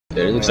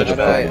Yeah, it looks like how a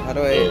do I, phone.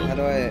 how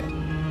do I?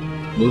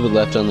 Move it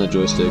left on the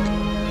joystick.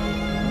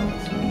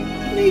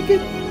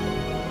 Naked.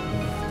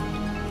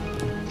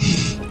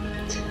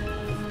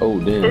 Oh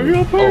damn. Hurry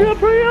up, hurry up,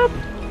 hurry up!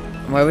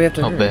 Why do we have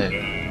to How hurry? bad?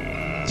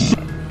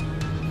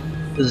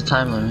 There's a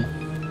time limit.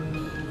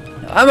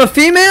 I'm a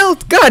female?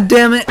 God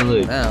damn it!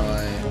 Look. Now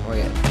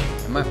wait.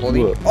 Am I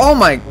holding? Look. Oh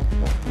my!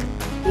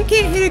 You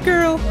can't hit a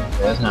girl.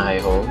 That's not how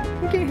you hold.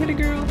 You can't hit a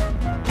girl.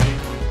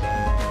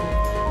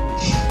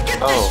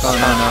 Oh, Oh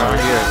no, over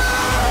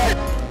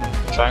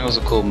here. triangle's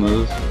a cool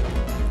move.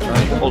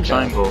 Hold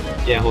triangle.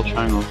 Yeah, hold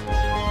triangle.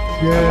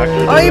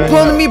 Yeah. Are you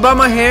pulling me by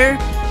my hair?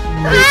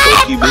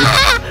 Fuck you,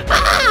 bitch.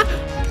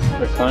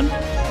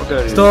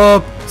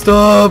 Stop!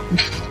 Stop!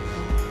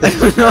 I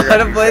don't know how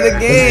to play the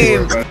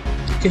game.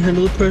 You can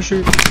handle the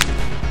pressure.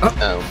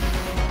 Oh.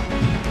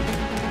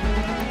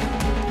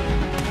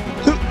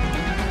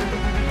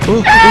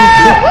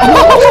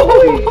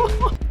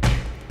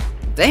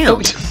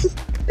 Damn!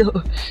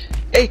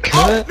 Hey,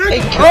 cut! Hey,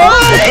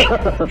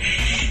 cut!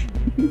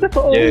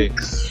 Yeah,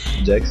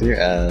 Jackson, your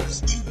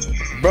ass.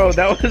 Bro,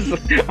 that was on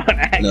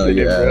accident, No,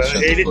 your bro. ass.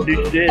 Shut They the didn't do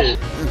fuck up. shit.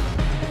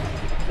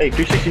 Hey,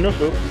 360 no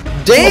scope.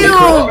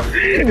 Damn!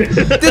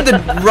 Did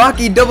the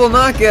Rocky double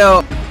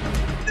knockout.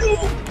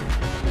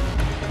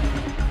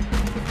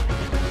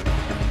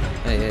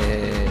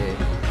 Hey.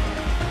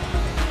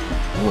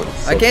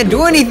 I can't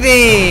do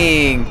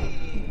anything!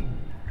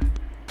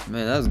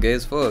 Man, that was gay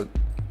as fuck.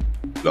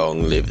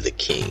 Long live the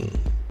king.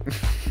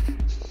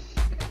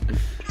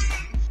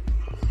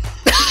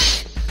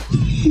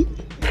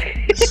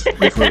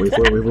 Wait for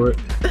it.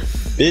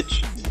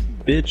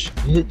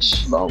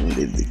 Bitch. Long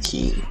live the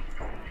king.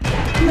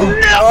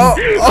 Oh.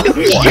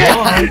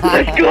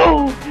 Let's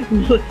go!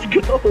 Let's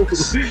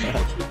go!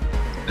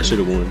 I should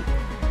have won.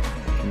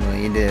 No,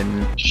 you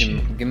didn't.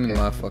 Give me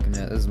my fucking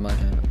hat. This is my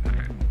hat.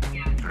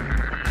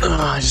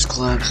 I just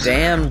collapsed.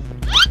 Damn.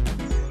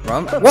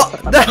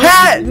 What? The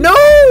hat! No!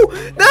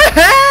 The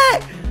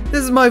hat!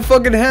 This is my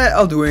fucking hat.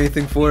 I'll do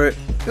anything for it.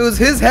 It was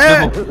his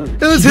hat.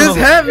 It was his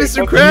hat,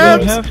 Mr.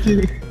 Krabs.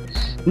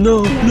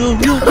 No.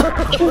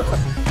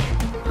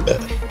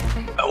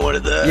 I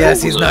wanted that.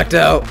 Yes, he's knocked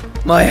out.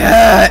 My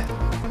hat.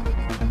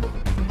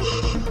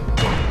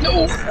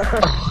 No.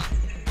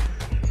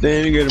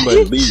 Damn, you got him by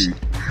the beard.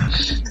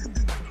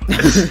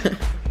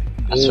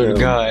 I swear to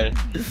God.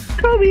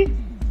 Kobe!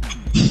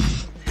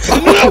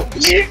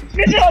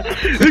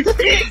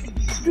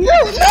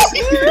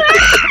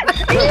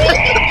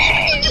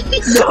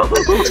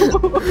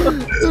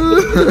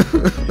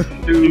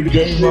 Dude,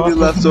 he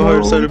laughed so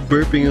hard, started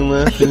burping and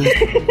laughing.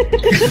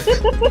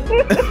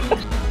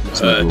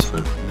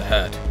 The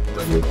hat.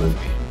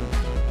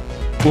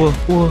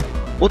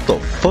 What the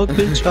fuck,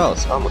 bitch?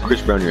 House. I'm a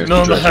Chris Brown your ass.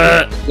 No, the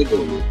hat.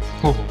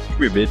 Come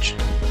here, bitch.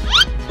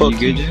 Fuck You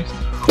good, Jack?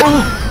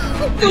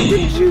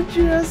 Fucking shoot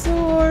your ass so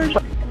hard.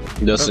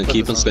 Dustin,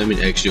 keep on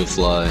spamming X, you'll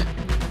fly.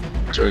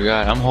 Swear to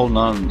God, I'm holding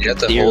on. You have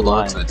to hold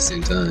on to it at the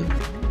same time.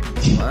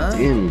 What?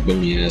 Damn,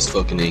 bony ass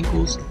fucking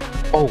ankles.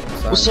 Oh,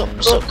 what's up,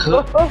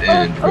 cut?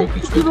 And broke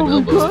his fucking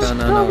elbows. What's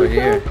going on over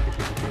here?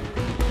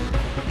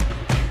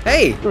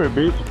 Hey! Come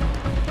here,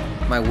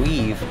 bitch. My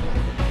weave.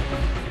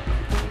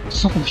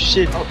 Oh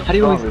shit, how do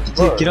you always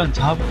get on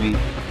top of me?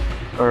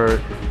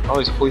 Or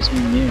always hoist me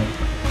in the air?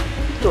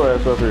 Get your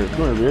ass up here.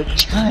 Come here,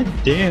 bitch. God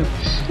damn.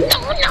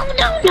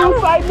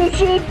 Suicide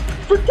mission!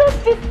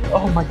 Protected!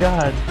 Oh my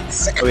God.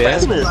 Oh, yeah?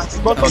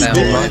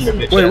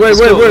 Wait,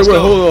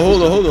 hold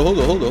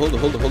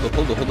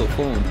on,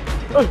 phone.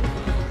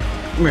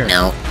 Come here. No.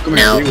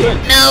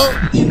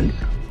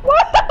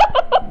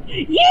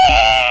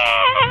 Yeah!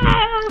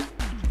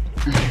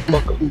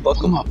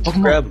 Fuck him up.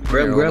 Grab. You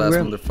old ass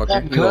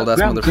motherfucker. You old ass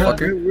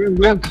motherfucker.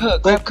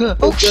 Grab cut.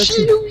 Oh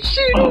shit.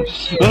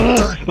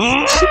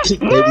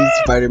 Maybe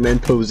Spider-Man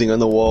posing on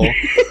the wall.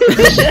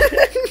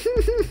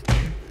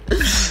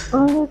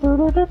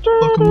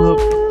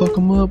 Fuck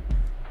him up.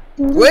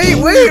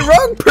 Wait,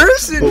 wrong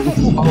person!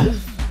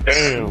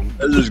 Damn.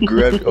 I just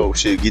grabbed. Oh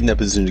shit, get in that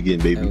position again,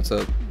 Hey, baby. what's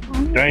up?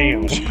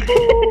 Damn. Get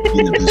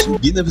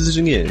in that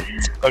position again.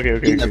 Okay.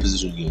 Get in that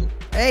position again.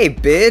 Hey,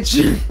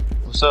 bitch!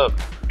 What's up?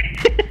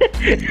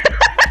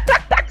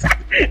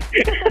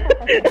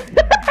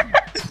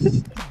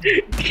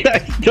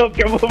 Guys, don't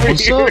come over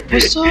What's here. up?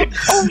 What's up?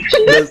 Oh,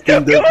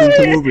 Dustin,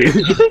 come over.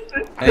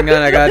 Hang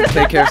on, I gotta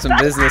take care of some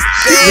business.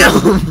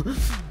 Damn!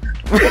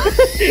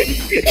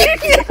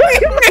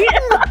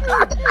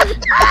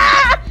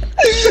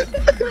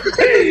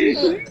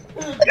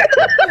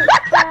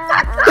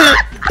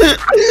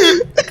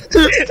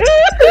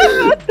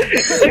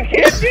 I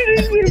can't do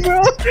this shit, bro.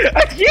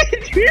 I can't do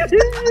this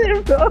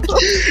shit, bro.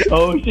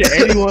 Oh shit,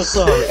 Eddie wants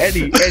some.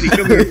 Eddie,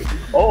 come here.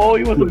 Oh,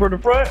 you want some for the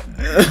front?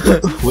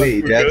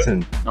 Wait,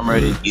 Jackson. I'm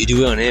ready. You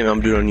do it on him,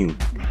 I'm doing it on you.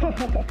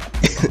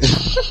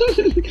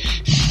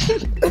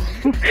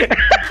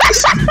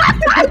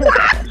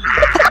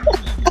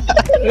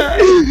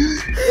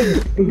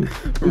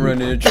 I'm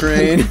running a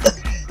train.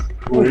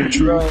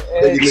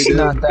 It's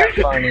not that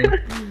funny.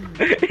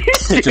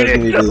 Trust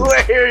me,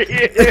 it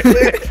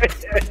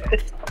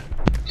is.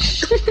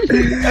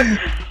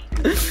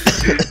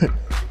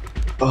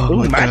 Oh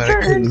my god,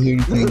 I couldn't hear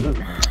anything.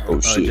 Oh Oh,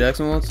 shit.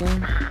 Jackson wants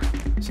some?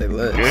 Say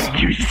let's.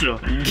 Give me some.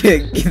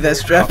 Get that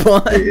strap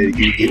on. Yeah,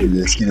 get in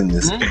this, get in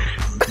this.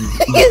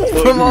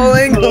 From all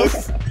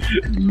angles.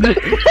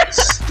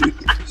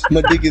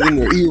 My dick is in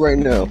your ear right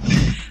now.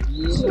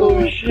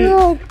 Oh shit.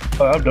 Oh,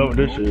 I'm done with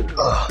this shit.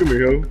 Come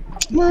here, yo.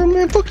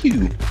 Man, fuck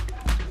you.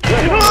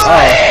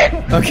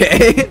 Oh,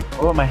 okay. What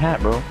about my hat,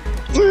 bro?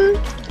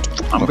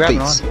 I'm My grabbing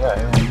face. on.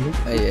 Yeah.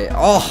 Hey,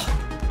 oh.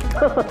 Hey,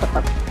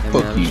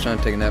 Fuck man, I'm you. just trying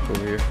to take a nap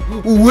over here.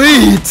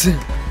 Wait!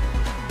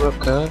 What up,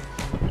 cuz?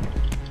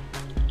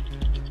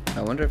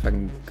 I wonder if I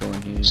can go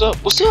in here. What's up?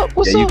 What's up?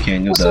 What's Yeah, up? you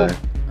can, you'll What's die. up?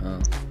 Oh.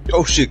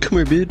 Oh shit, come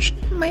here, bitch.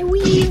 My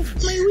weave!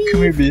 My weave!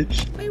 Come here,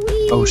 bitch. My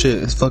weave! Oh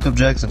shit, it's fuck up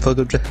Jackson, fuck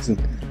up Jackson.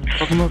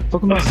 Fuck him up,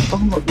 fuck him up, fuck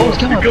him up. Oh,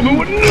 come on. Coming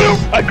with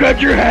no! I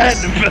grabbed your hat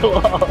and it fell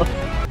off.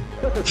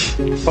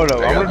 Hold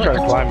on, I'm gonna try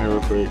to climb here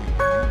real quick.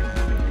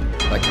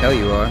 Like hell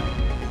you are.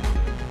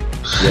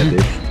 Yeah,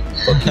 bitch.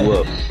 Fuck you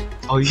up.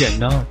 Oh, you got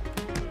none.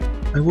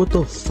 Hey, what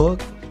the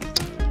fuck?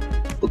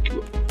 Fuck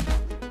you up.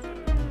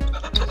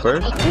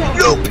 First,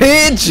 No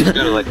pitch! you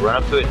gotta like run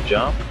up to it and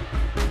jump.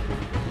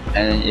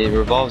 And it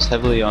revolves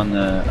heavily on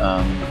the,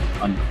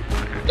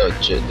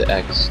 the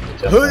X.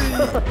 The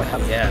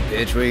jump. Yeah,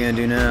 bitch, what are you gonna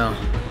do now?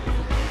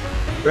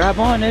 Grab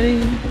on, Eddie.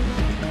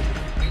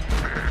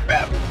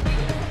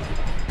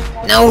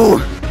 No!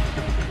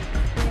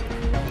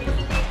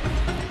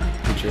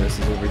 Put your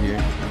asses over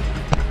here.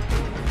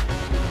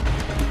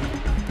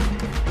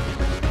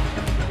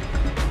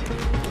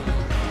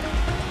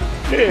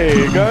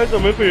 Hey guys,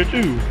 I'm up here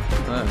too.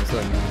 Alright, what's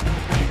up, man?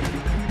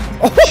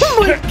 Oh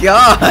my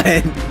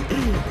god!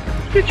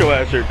 Get your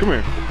ass here, come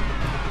here.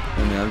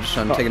 I mean, I'm just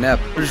trying to take a nap.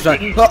 I'm just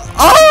trying.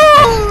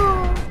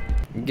 Oh!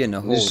 I'm getting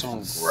a whole This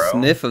song, bro.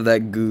 sniff of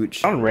that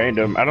gooch. On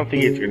random, I don't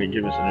think it's gonna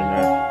give us an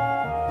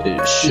enough.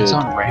 It should. It's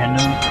on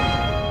random.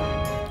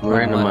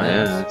 Right in my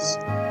ass.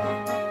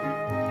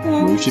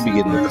 We should be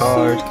getting the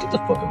cards. Get the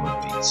fuck out of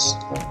my face.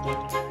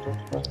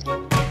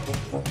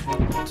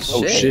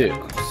 Oh shit.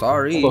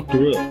 Sorry. Fuck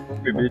you up.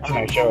 Hey, bitch.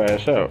 Knock your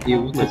ass out. Yeah,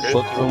 what the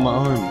fuck is on my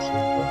arms?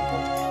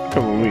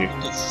 Come with me.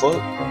 The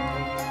fuck?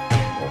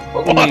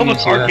 Fuck Oh, me I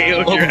against almost what happens.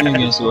 RKO'd Fuck your me ass.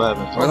 against what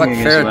happens. We're Fuck like me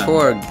fair against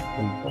what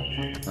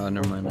happens. Torg. Oh,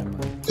 never mind, never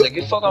mind. Like,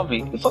 get fuck on me.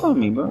 Get fuck on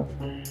me, bro.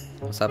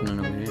 What's happening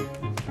over here?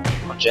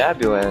 I'll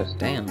jab your ass.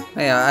 Damn.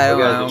 Hey, I don't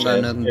got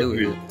Jazz. nothing to do with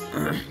it.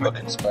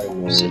 Fucking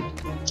Spider-Man.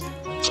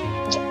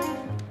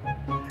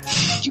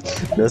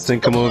 Dustin,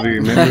 come over here,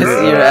 I see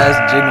remember? your ass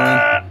jiggling.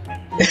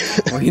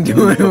 What are you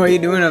doing? What are you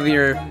doing up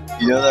here?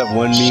 You know that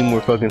one meme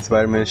where fucking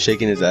Spider-Man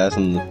shaking his ass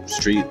on the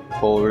street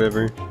pole or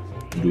whatever?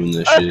 I'm doing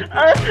this shit.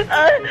 How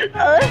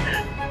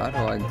do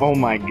I? Oh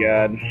my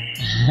god.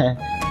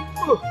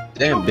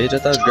 Damn, bitch, I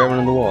thought I was grabbing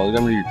on the wall. Look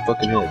under your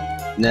fucking head.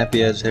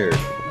 Nappy ass hair.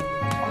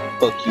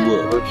 Fuck you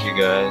up. Fuck you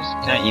guys.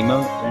 Can I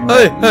emote?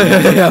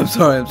 Hey, I'm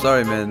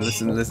sorry, man.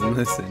 Listen.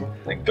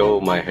 Let go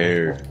of my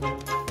hair.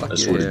 Fuck I you,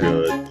 swear to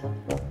God.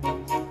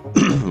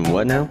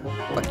 What now?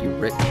 Fuck you,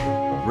 Rick.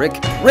 Rick!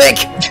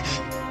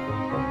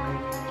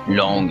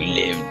 Long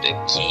live the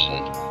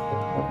king.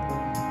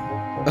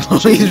 Oh,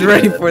 he's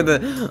ready for the.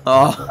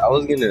 Oh, I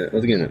was gonna.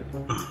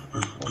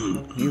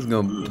 he's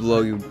gonna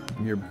blow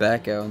your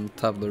back out on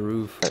top of the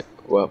roof.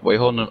 Well, wait,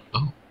 hold on.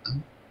 Oh.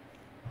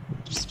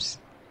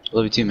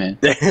 Love you too, man.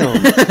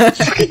 Damn.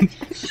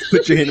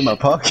 Put your hand in my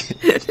pocket.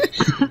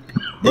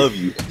 Love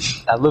you.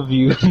 I love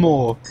you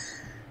more.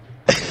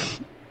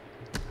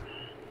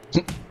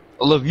 I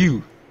love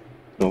you.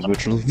 No,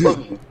 but you love Love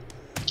you. you.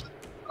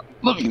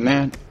 Love you,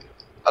 man.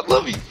 I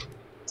love you.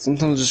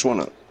 Sometimes I just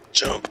wanna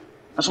jump.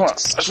 I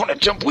just wanna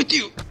jump with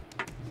you.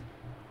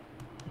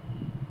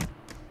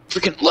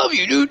 Freaking love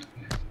you, dude.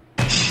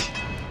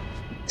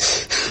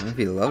 If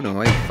you loved him,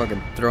 why you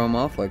fucking throw him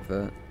off like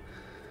that?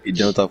 You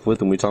jumped off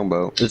with him. We talking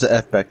about? There's an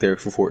F back there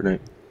for Fortnite.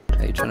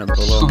 Hey, you trying to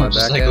blow my Just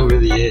back like out? over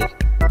the edge.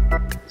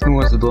 Who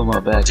wants to blow my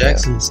back?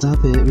 Jackson, stop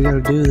it. We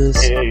gotta do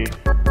this. Hey,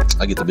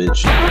 I get the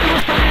bitch.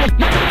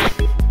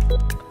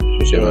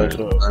 get your ass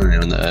I up. don't know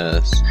on the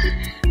ass.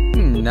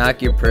 You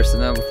knock your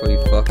person out before you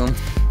fuck him.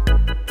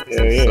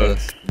 Yeah.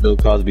 Sus. Bill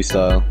Cosby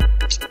style.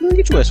 Man,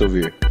 get your ass over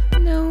here.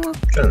 No, I'm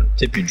trying to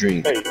tip your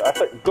drink. Hey, I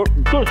said, go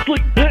to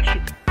sleep,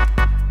 bitch.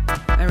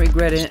 I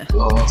regret it.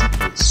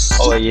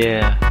 Oh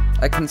yeah.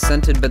 I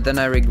consented, but then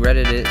I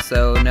regretted it,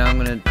 so now I'm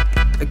gonna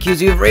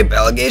accuse you of rape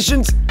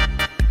allegations.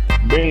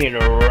 Bring it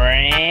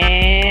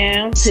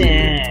around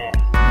town.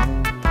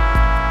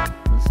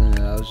 Listen,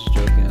 I was just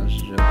joking.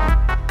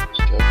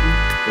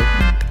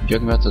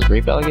 Joking about this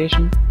rape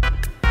allegation?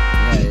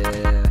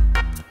 Yeah.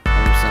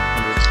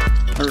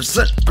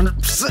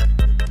 100%.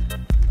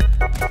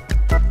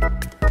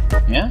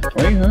 Yeah?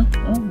 Are you, huh?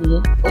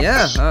 Oh,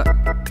 Yeah, I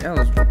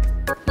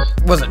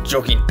wasn't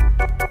joking.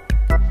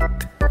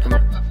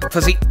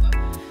 Pussy.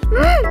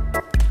 Hey.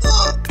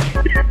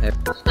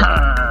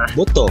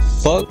 What the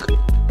fuck?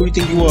 Who do you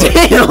think you are?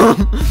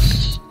 Damn!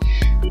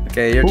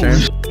 Okay, your turn.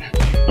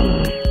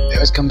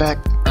 Let's come back.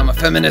 I'm a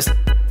feminist.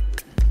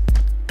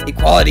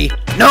 Equality.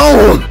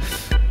 No!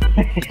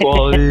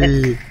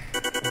 Quality.